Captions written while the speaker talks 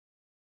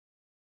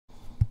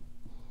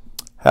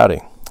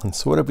Howdy. And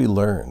so what have we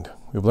learned?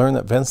 We've learned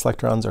that valence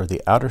electrons are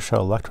the outer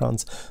shell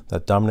electrons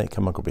that dominate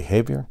chemical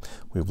behavior.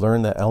 We've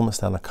learned that elements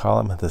down a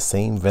column have the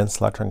same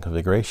valence electron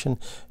configuration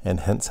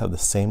and hence have the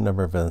same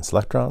number of valence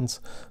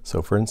electrons.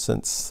 So for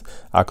instance,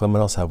 alkaline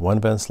metals have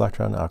 1 valence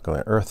electron,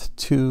 alkaline earth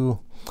 2,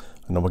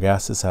 noble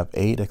gases have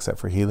 8 except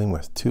for helium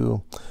with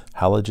 2,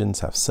 halogens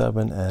have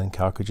 7, and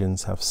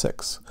chalcogens have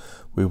 6.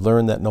 We've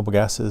learned that noble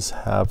gases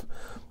have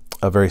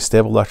a very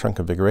stable electron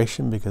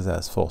configuration because it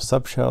has full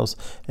subshells,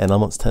 and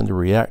elements tend to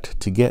react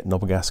to get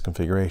noble gas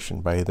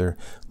configuration by either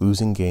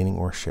losing, gaining,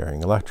 or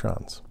sharing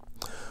electrons.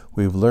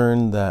 We've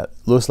learned that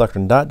Lewis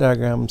Electron Dot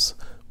Diagrams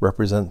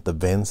represent the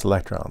valence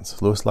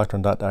electrons. Lewis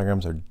Electron Dot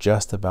Diagrams are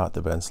just about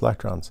the valence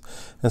electrons.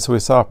 And so we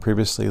saw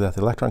previously that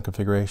the electron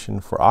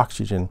configuration for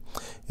oxygen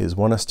is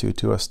 1s2,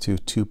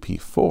 2s2,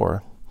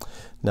 2p4.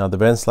 Now the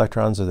valence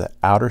electrons are the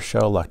outer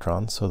shell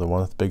electrons, so the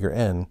one with bigger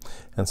N,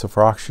 and so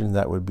for oxygen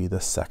that would be the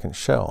second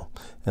shell.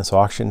 And so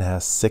oxygen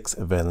has 6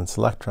 valence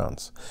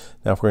electrons.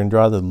 Now if we're going to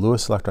draw the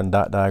Lewis Electron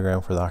Dot Diagram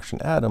for the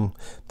oxygen atom,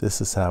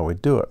 this is how we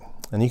do it.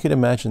 And you can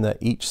imagine that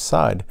each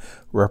side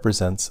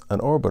represents an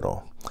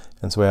orbital.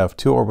 And so we have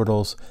 2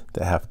 orbitals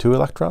that have 2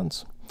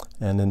 electrons,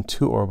 and then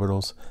 2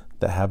 orbitals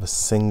that have a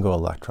single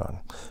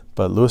electron.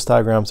 But Lewis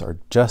diagrams are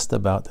just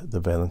about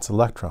the valence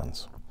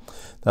electrons.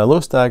 Now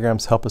Lewis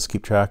diagrams help us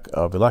keep track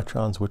of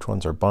electrons, which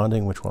ones are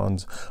bonding, which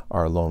ones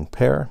are a lone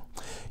pair.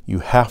 You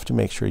have to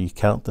make sure you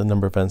count the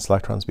number of valence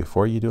electrons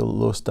before you do a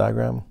Lewis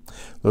diagram.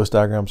 Lewis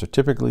diagrams are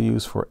typically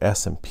used for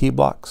S and P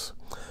blocks,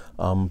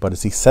 but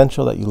it's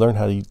essential that you learn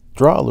how to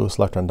draw Lewis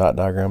Electron Dot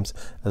Diagrams.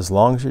 As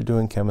long as you're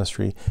doing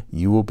chemistry,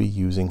 you will be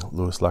using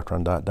Lewis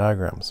Electron Dot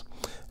Diagrams.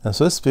 And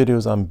so this video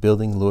is on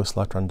building Lewis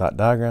Electron Dot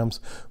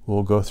Diagrams.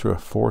 We'll go through a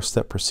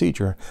 4-step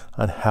procedure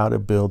on how to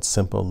build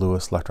simple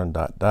Lewis Electron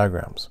Dot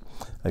Diagrams.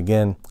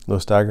 Again,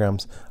 Lewis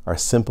diagrams are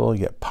simple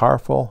yet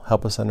powerful,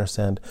 help us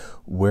understand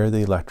where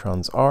the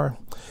electrons are.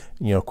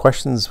 You know,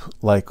 questions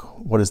like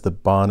what is the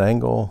bond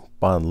angle,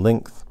 bond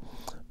length,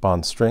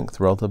 bond strength,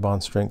 relative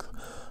bond strength,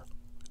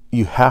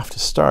 you have to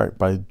start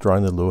by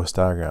drawing the Lewis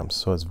diagrams.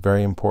 So it's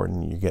very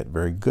important you get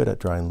very good at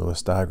drawing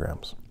Lewis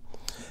diagrams.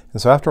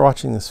 And so after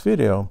watching this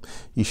video,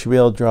 you should be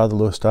able to draw the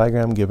Lewis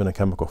diagram given a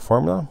chemical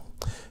formula.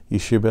 You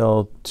should be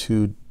able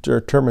to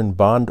determine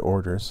bond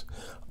orders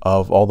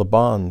of all the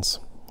bonds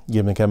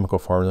given a chemical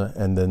formula,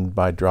 and then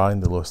by drawing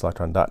the Lewis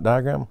Electron Dot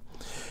Diagram,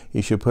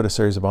 you should put a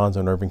series of bonds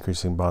on order of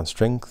increasing bond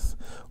strength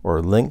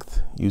or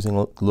length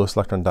using Lewis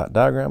Electron Dot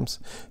Diagrams,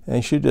 and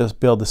you should just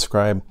be able to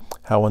describe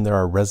how when there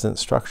are resonant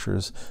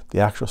structures, the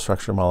actual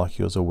structure of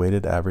molecules is a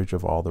weighted average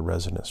of all the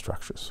resonant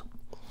structures.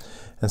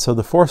 And so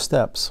the 4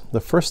 steps,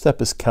 the first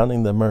step is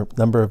counting the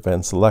number of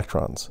valence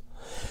electrons.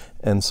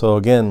 And so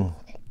again,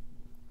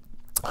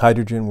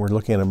 hydrogen, we're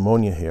looking at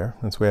ammonia here,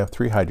 and so we have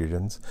 3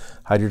 hydrogens.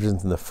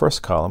 Hydrogen's in the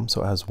first column,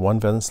 so it has 1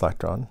 valence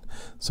electron,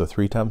 so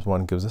 3 times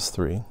 1 gives us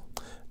 3.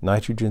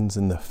 Nitrogen's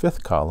in the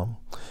 5th column,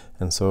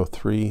 and so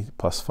 3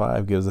 plus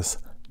 5 gives us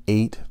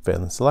 8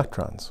 valence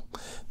electrons.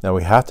 Now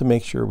we have to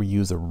make sure we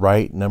use the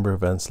right number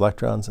of valence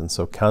electrons, and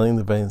so counting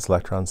the valence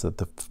electrons at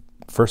the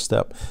first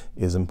step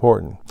is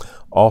important.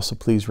 Also,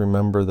 please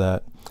remember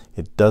that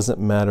it doesn't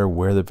matter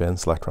where the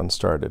valence electrons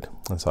started.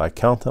 And so I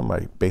count them,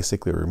 I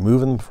basically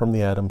remove them from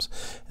the atoms,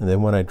 and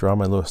then when I draw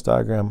my Lewis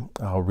diagram,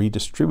 I'll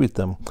redistribute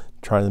them,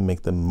 trying to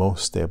make the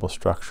most stable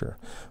structure.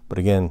 But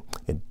again,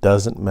 it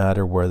doesn't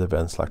matter where the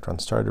valence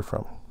electrons started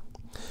from.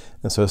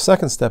 And so the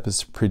second step is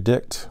to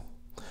predict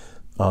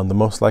the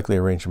most likely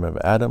arrangement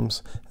of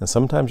atoms, and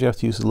sometimes you have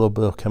to use a little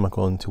bit of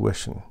chemical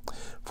intuition.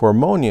 For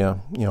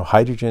ammonia, you know,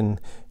 hydrogen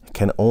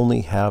can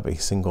only have a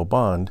single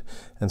bond,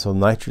 and so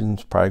nitrogen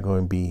is probably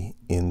going to be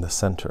in the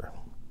center.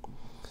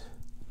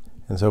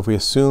 And so if we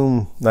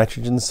assume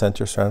nitrogen's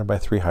center surrounded by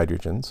 3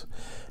 hydrogens,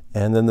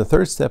 and then the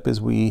third step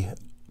is we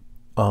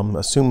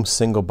assume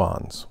single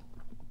bonds.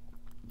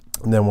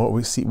 And then what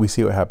we see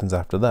what happens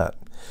after that.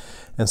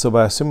 And so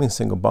by assuming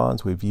single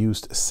bonds, we've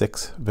used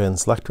 6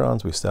 valence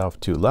electrons, we still have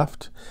 2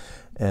 left.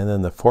 And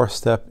then the 4th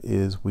step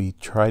is we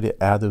try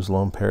to add those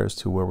lone pairs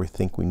to where we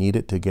think we need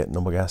it to get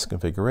noble gas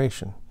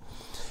configuration.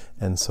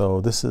 And so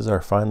this is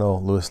our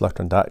final Lewis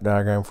Electron Dot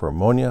Diagram for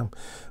ammonia.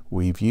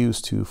 We've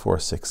used 2, 4,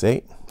 6,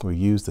 8. We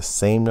used the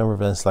same number of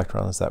valence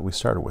electrons that we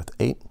started with,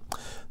 8.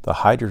 The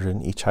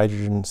hydrogen, each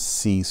hydrogen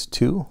sees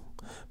 2.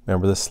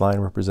 Remember, this line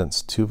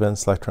represents 2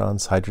 valence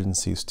electrons. Hydrogen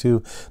sees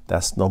 2.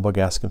 That's noble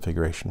gas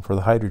configuration for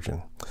the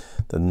hydrogen.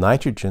 The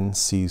nitrogen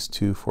sees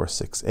 2, 4,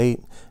 6, 8,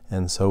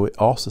 and so it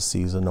also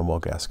sees a noble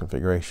gas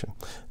configuration.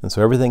 And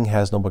so everything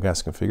has noble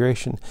gas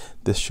configuration.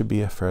 This should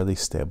be a fairly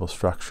stable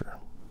structure.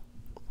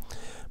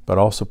 But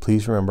also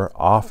please remember,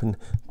 often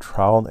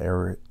trial and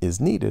error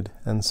is needed.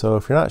 And so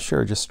if you're not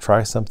sure, just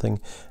try something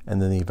and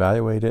then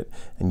evaluate it.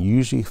 And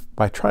usually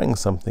by trying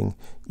something,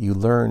 you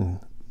learn,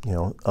 you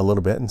know, a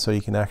little bit, and so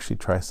you can actually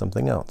try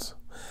something else.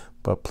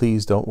 But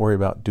please don't worry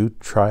about do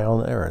trial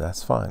and error,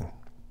 that's fine.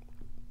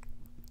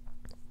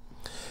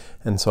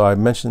 And so I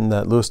mentioned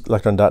that Lewis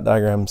Electron Dot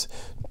Diagrams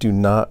do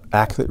not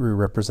accurately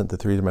represent the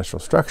 3-dimensional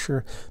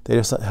structure. They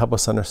just help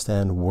us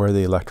understand where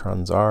the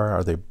electrons are.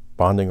 Are they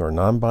bonding or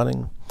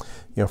non-bonding.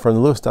 You know, from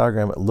the Lewis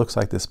diagram, it looks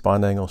like this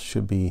bond angle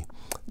should be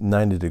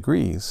 90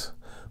 degrees.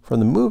 From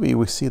the movie,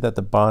 we see that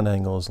the bond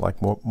angle is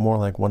like more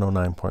like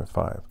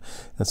 109.5.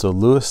 And so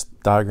Lewis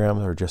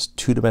diagrams are just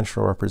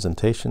two-dimensional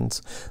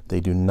representations. They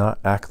do not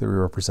accurately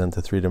represent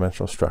the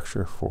three-dimensional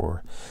structure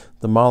for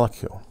the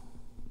molecule.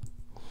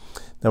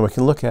 Now we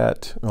can look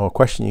at, a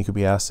question you could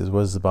be asked is,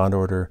 what is the bond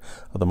order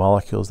of the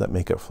molecules that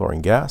make up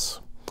fluorine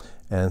gas?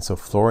 And so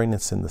fluorine,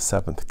 it's in the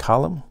 7th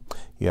column.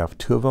 You have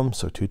 2 of them,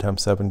 so 2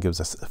 times 7 gives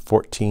us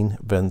 14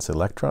 valence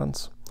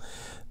electrons.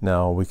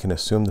 Now we can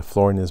assume the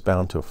fluorine is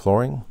bound to a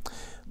fluorine,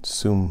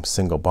 assume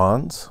single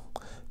bonds.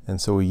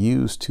 And so we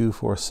use 2,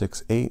 4,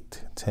 6,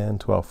 8, 10,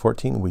 12,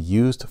 14. We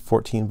used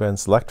 14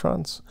 valence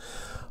electrons.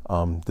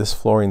 This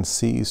fluorine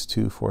C's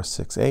 2, 4,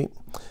 6, 8.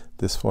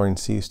 This fluorine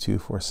C's 2,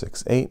 4,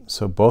 6, 8.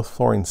 So both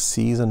fluorine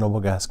C's a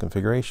noble gas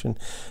configuration,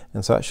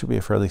 and so that should be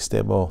a fairly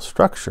stable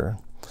structure.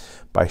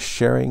 By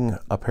sharing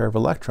a pair of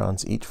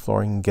electrons, each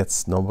fluorine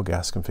gets noble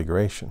gas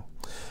configuration.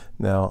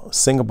 Now,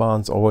 single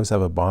bonds always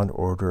have a bond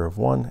order of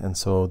 1, and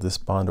so this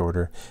bond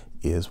order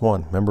is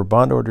 1. Remember,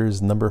 bond order is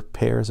the number of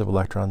pairs of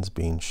electrons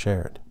being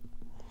shared.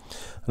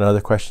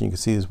 Another question you can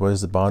see is, what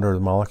is the bond order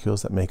of the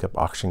molecules that make up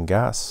oxygen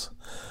gas?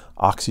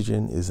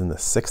 Oxygen is in the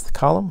 6th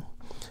column,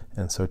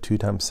 and so 2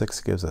 times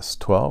 6 gives us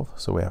 12,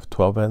 so we have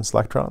 12 valence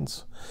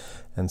electrons.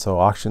 And so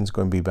oxygen is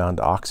going to be bound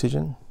to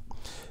oxygen.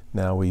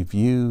 Now we've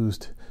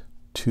used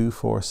 2,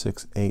 4,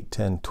 6, 8,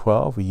 10,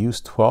 12. We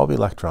use 12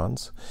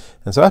 electrons.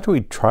 And so after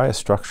we try a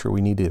structure,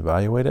 we need to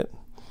evaluate it.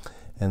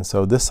 And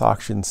so this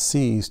oxygen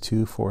C's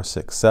 2, 4,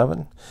 6,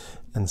 7.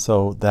 And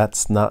so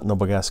that's not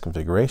noble gas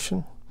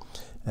configuration.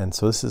 And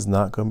so this is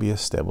not going to be a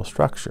stable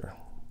structure.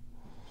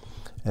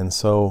 And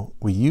so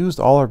we used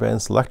all our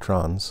valence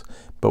electrons,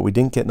 but we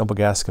didn't get noble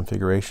gas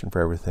configuration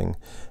for everything.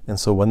 And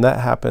so when that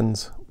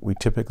happens, we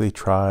typically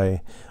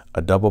try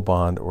a double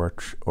bond or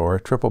a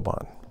triple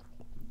bond.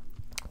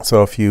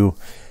 So if you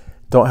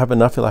don't have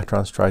enough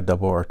electrons, try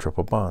double or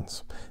triple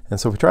bonds. And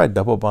so if we try a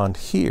double bond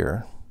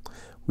here,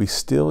 we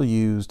still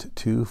used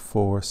 2,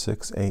 4,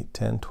 6, 8,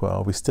 10,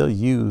 12. We still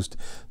used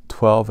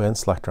 12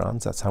 valence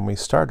electrons. That's how we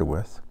started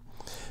with.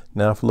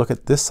 Now if we look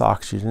at this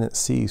oxygen, it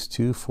C's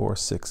 2, 4,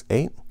 6,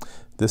 8.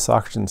 This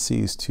oxygen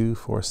C's 2,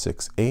 4,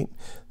 6, 8.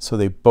 So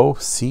they both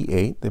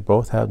C8. They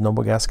both have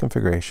noble gas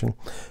configuration.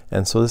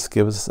 And so this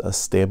gives us a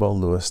stable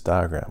Lewis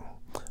diagram.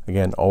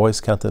 Again,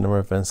 always count the number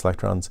of valence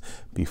electrons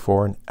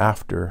before and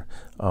after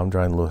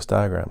drawing the Lewis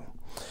diagram.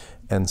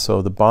 And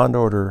so the bond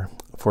order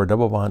for a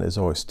double bond is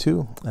always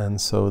 2,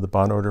 and so the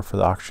bond order for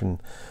the oxygen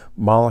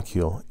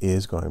molecule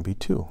is going to be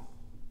 2.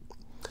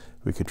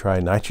 We could try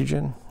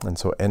nitrogen, and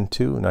so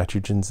N2,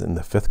 nitrogen's in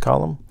the 5th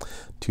column.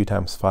 2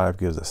 times 5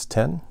 gives us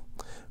 10.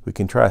 We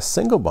can try a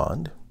single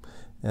bond,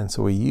 and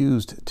so we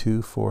used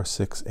 2, 4,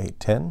 6, 8,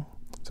 10.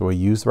 So we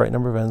use the right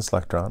number of valence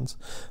electrons.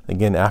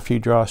 Again, after you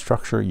draw a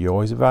structure, you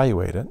always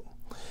evaluate it.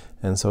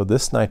 And so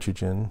this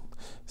nitrogen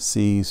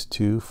sees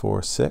 2,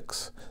 4,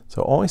 6.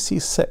 So only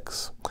sees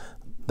 6.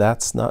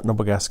 That's not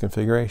noble gas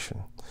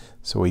configuration.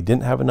 So we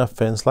didn't have enough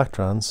valence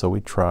electrons, so we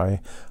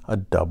try a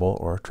double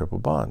or a triple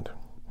bond.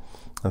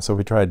 And so if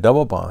we try a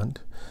double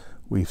bond,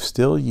 we've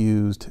still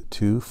used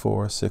 2,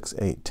 4, 6,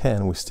 8,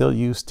 10. We still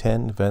use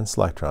 10 valence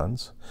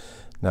electrons.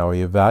 Now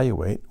we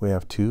evaluate, we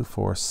have 2,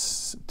 4,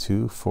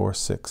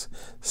 6,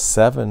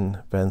 7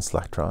 valence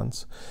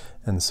electrons.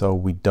 And so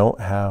we don't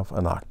have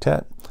an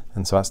octet,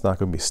 and so that's not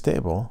going to be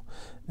stable.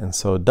 And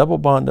so a double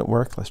bond didn't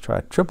work. Let's try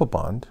a triple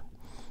bond.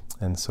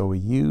 And so we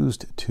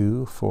used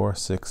 2, 4,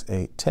 6,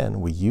 8,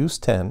 10. We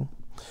used 10.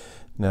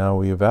 Now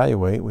we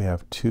evaluate, we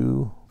have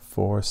 2,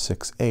 4,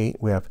 6, 8.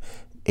 We have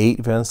 8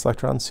 valence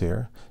electrons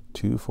here.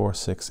 2, 4,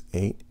 6,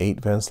 8.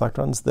 8 valence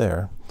electrons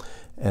there.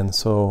 And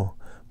so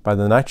by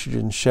the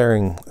nitrogen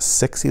sharing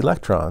 6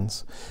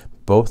 electrons,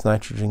 both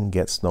nitrogen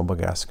gets noble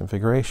gas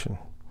configuration.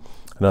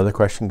 Another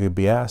question could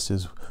be asked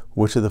is,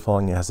 which of the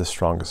following has the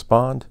strongest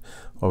bond?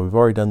 Well, we've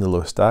already done the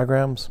Lewis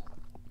diagrams.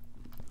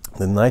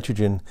 The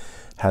nitrogen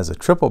has a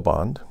triple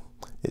bond.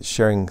 It's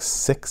sharing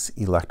 6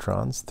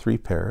 electrons, 3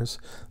 pairs,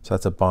 so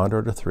that's a bond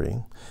order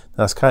 3.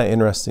 Now it's kind of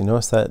interesting.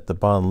 Notice that the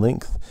bond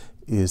length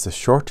is the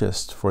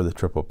shortest for the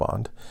triple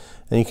bond.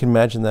 And you can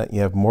imagine that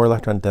you have more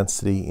electron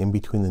density in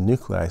between the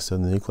nuclei, so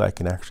the nuclei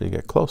can actually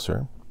get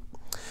closer.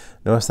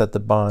 Notice that the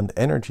bond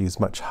energy is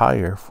much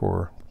higher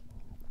for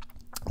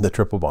the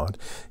triple bond.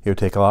 It would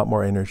take a lot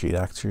more energy to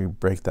actually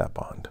break that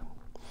bond.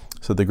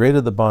 So the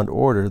greater the bond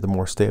order, the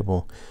more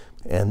stable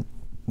and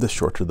the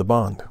shorter the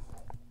bond.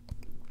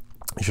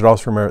 You should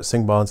also remember that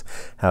single bonds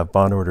have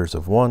bond orders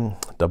of 1,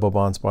 double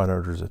bonds bond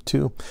orders of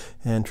 2,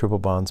 and triple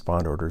bonds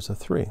bond orders of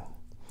 3.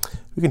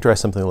 We can try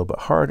something a little bit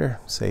harder,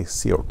 say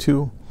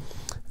CO2.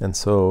 And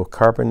so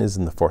carbon is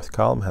in the 4th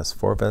column, has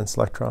 4 valence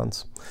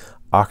electrons.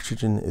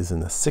 Oxygen is in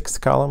the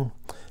 6th column,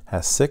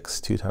 has 6.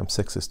 2 times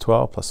 6 is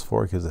 12, plus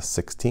 4 gives us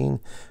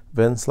 16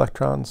 valence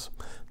electrons.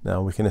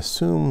 Now we can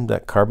assume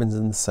that carbon's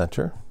in the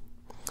center.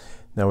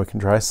 Now we can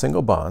try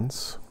single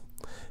bonds.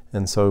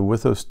 And so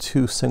with those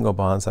 2 single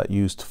bonds that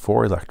used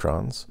 4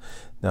 electrons,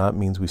 now that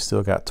means we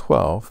still got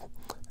 12.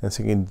 And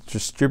so you can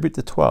distribute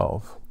the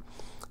 12.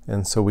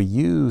 And so we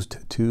used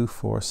 2,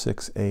 4,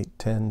 6, 8,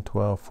 10,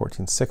 12,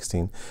 14,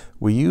 16.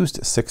 We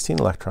used 16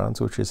 electrons,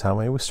 which is how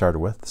many we started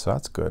with, so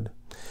that's good.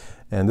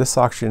 And this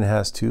oxygen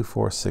has 2,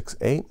 4, 6,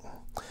 8.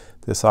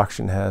 This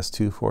oxygen has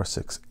 2, 4,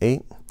 6,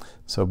 8.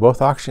 So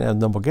both oxygen and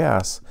noble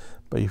gas,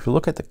 but if you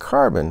look at the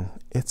carbon,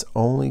 it's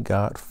only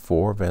got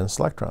 4 valence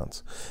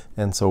electrons.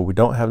 And so we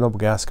don't have noble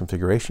gas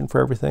configuration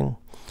for everything.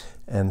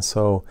 And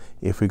so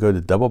if we go to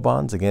double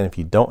bonds, again, if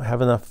you don't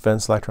have enough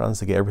valence electrons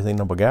to get everything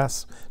noble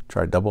gas,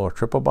 try double or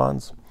triple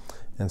bonds.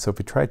 And so if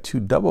we try 2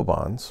 double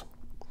bonds,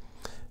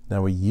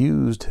 now we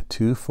used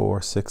 2,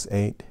 4, 6,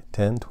 8,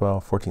 10,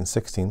 12, 14,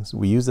 16. So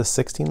we used the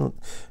 16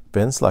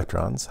 valence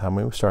electrons, how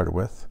many we started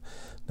with.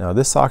 Now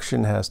this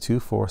oxygen has 2,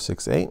 4,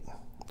 6, 8,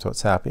 so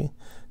it's happy.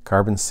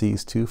 Carbon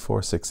sees 2,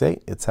 4, 6,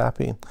 8, it's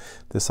happy.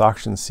 This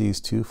oxygen sees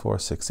 2, 4,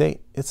 6,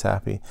 8, it's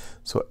happy.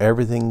 So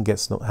everything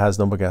has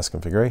noble gas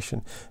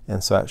configuration,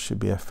 and so that should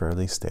be a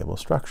fairly stable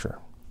structure.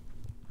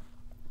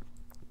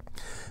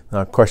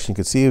 Now a question you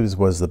could see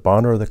was the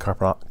bond order of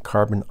the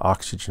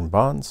carbon-oxygen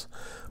bonds.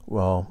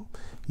 Well,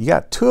 you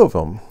got 2 of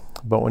them,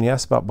 but when you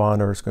ask about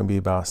bond order, it's going to be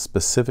about a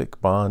specific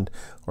bond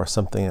or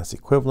something that's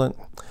equivalent.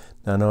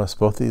 Now notice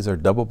both of these are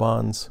double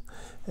bonds,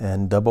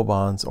 and double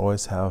bonds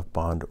always have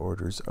bond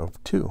orders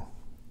of 2.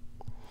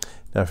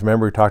 Now if you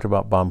remember, we talked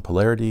about bond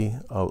polarity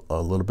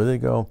a little bit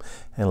ago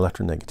and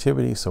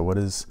electronegativity. So what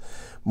is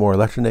more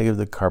electronegative,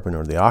 the carbon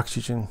or the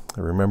oxygen?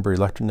 Remember,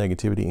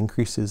 electronegativity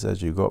increases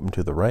as you go up and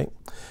to the right,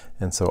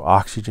 and so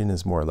oxygen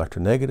is more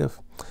electronegative.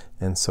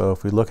 And so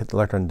if we look at the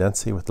electron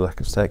density with the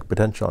electrostatic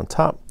potential on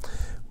top,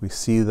 we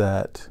see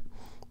that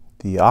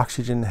the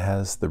oxygen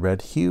has the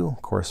red hue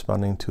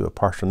corresponding to a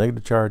partial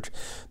negative charge.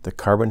 The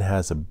carbon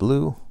has a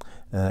blue,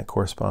 and that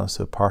corresponds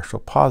to a partial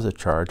positive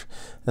charge.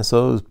 And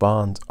so those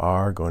bonds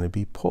are going to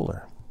be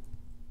polar.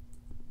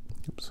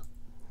 Oops.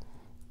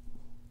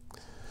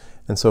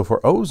 And so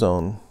for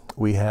ozone,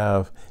 we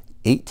have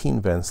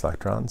 18 valence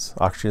electrons.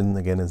 Oxygen,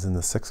 again, is in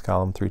the 6th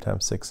column. 3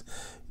 times 6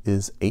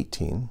 is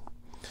 18.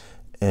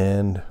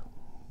 And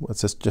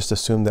let's just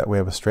assume that we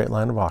have a straight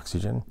line of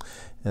oxygen.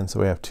 And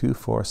so we have 2,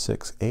 4,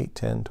 6, 8,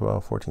 10,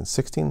 12, 14,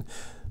 16.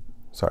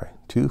 Sorry,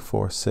 2,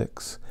 4,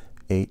 6,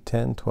 8,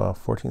 10, 12,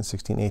 14,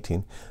 16,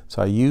 18.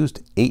 So I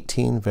used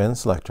 18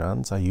 valence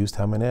electrons. I used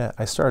how many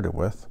I started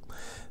with.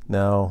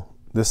 Now,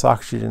 this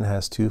oxygen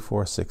has 2,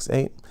 4, 6,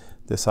 8.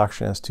 This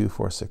oxygen has 2,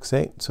 4, 6,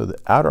 8. So the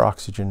outer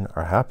oxygen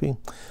are happy.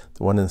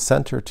 The one in the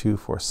center, 2,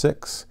 4,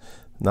 6,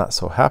 not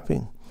so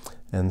happy.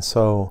 And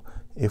so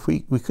if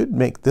we could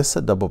make this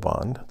a double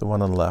bond, the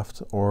one on the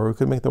left, or we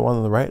could make the one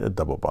on the right a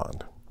double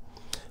bond.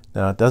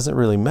 Now it doesn't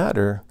really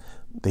matter.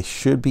 They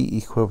should be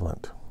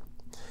equivalent.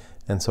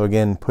 And so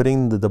again,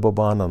 putting the double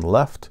bond on the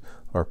left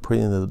or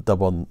putting the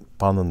double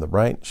bond on the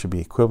right should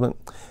be equivalent.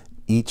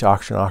 Each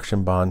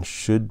oxygen-oxygen bond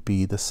should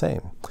be the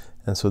same.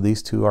 And so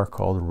these two are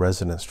called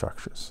resonance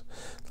structures.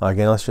 Now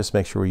again, let's just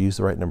make sure we use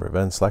the right number of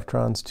valence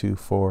electrons. 2,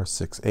 4,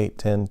 6, 8,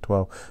 10,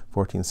 12,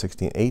 14,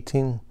 16,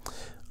 18.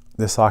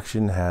 This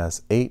oxygen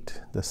has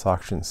 8. This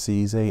oxygen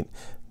sees 8.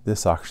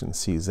 This oxygen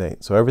sees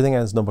 8. So everything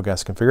has noble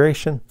gas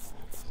configuration.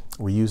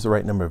 We use the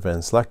right number of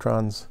valence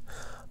electrons.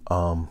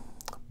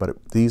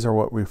 But these are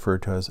what we refer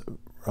to as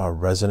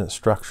resonance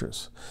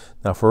structures.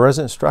 Now for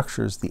resonance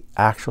structures, the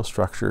actual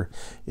structure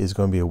is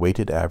going to be a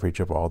weighted average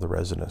of all the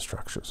resonance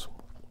structures.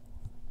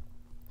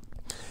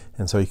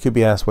 And so you could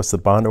be asked, what's the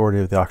bond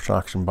order of the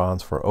oxygen-oxygen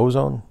bonds for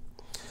ozone?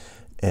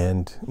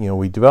 And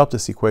we developed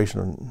this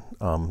equation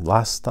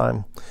last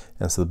time,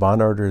 and so the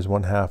bond order is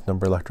 1/2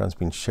 number of electrons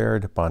being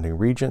shared, bonding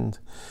region.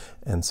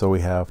 And so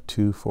we have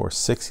 2, 4,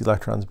 6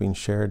 electrons being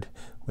shared.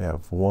 We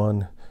have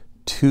 1,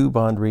 2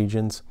 bond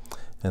regions.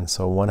 And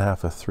so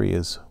 1/2 of 3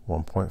 is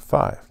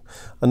 1.5.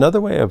 Another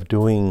way of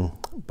doing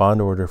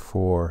bond order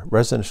for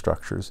resonance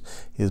structures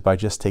is by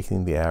just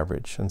taking the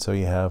average. And so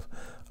you have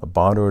a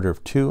bond order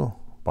of 2,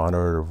 bond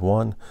order of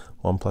 1.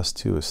 1 plus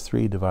 2 is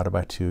 3, divided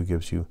by 2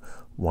 gives you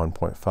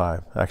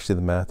 1.5. Actually,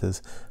 the math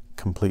is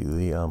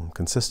completely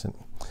consistent.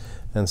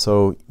 And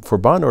so for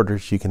bond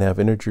orders, you can have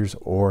integers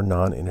or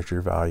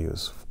non-integer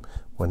values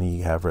when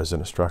you have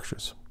resonance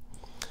structures.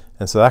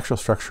 And so the actual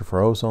structure for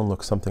ozone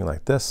looks something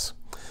like this.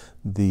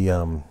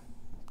 The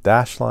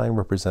dashed line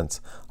represents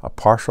a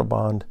partial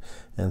bond,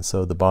 and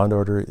so the bond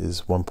order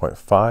is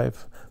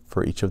 1.5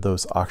 for each of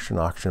those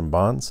oxygen-oxygen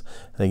bonds.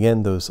 And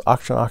again, those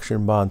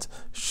oxygen-oxygen bonds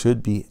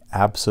should be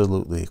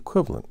absolutely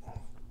equivalent.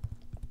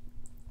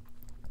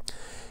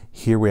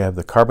 Here we have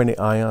the carbonate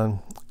ion,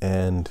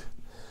 and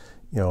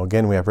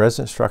again, we have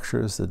resonance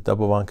structures. The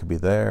double bond could be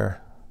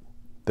there,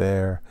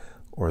 there,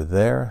 or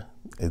there.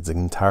 It's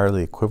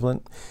entirely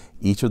equivalent.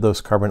 Each of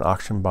those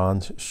carbon-oxygen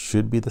bonds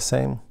should be the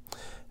same.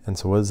 And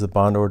so what is the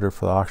bond order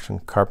for the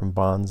oxygen-carbon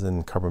bonds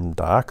and carbon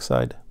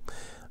dioxide?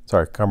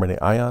 Sorry,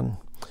 carbonate ion.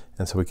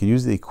 And so we could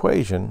use the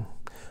equation,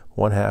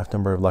 1/2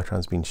 number of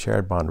electrons being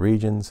shared, bond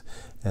regions,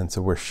 and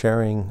so we're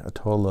sharing a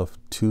total of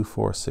 2,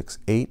 4, 6,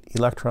 8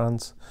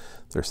 electrons.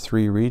 There's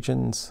 3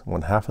 regions,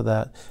 1/2 of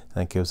that,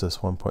 and that gives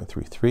us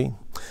 1.33.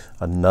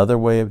 Another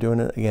way of doing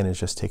it, again, is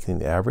just taking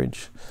the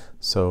average.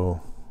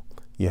 So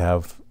you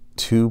have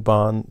two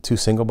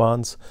single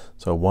bonds,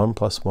 so 1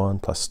 + 1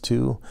 +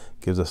 2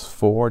 gives us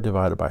 4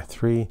 divided by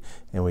 3,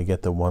 and we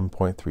get the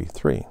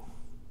 1.33.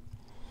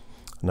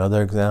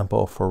 Another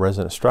example for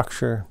resonance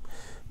structure,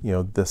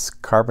 this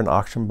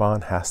carbon-oxygen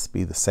bond has to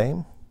be the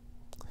same,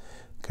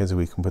 because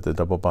we can put the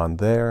double bond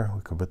there,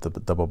 we can put the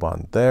double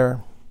bond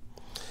there.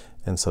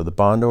 And so the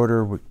bond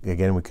order,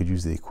 again, we could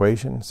use the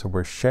equation. So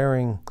we're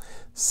sharing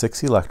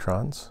 6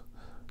 electrons,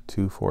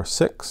 2, 4,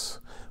 6.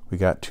 We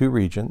got 2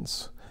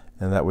 regions,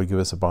 and that would give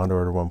us a bond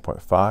order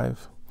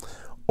 1.5.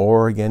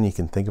 Or again, you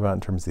can think about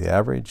in terms of the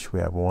average. We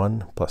have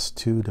 1 +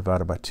 2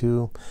 divided by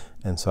 2,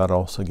 and so that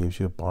also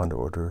gives you a bond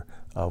order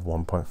of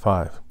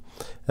 1.5.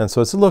 And so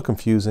it's a little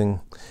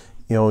confusing.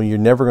 You're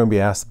never going to be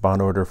asked the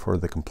bond order for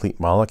the complete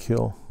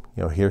molecule.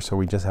 Here, so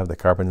we just have the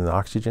carbon and the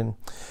oxygen.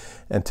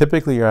 And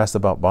typically you're asked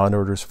about bond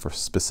orders for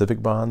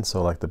specific bonds.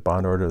 So like the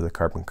bond order of the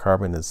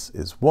carbon-carbon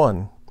is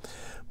 1.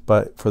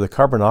 But for the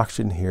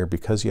carbon-oxygen here,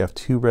 because you have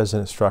 2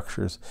 resonance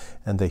structures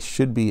and they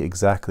should be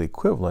exactly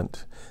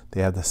equivalent,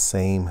 they have the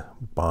same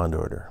bond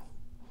order.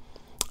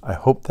 I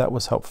hope that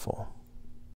was helpful.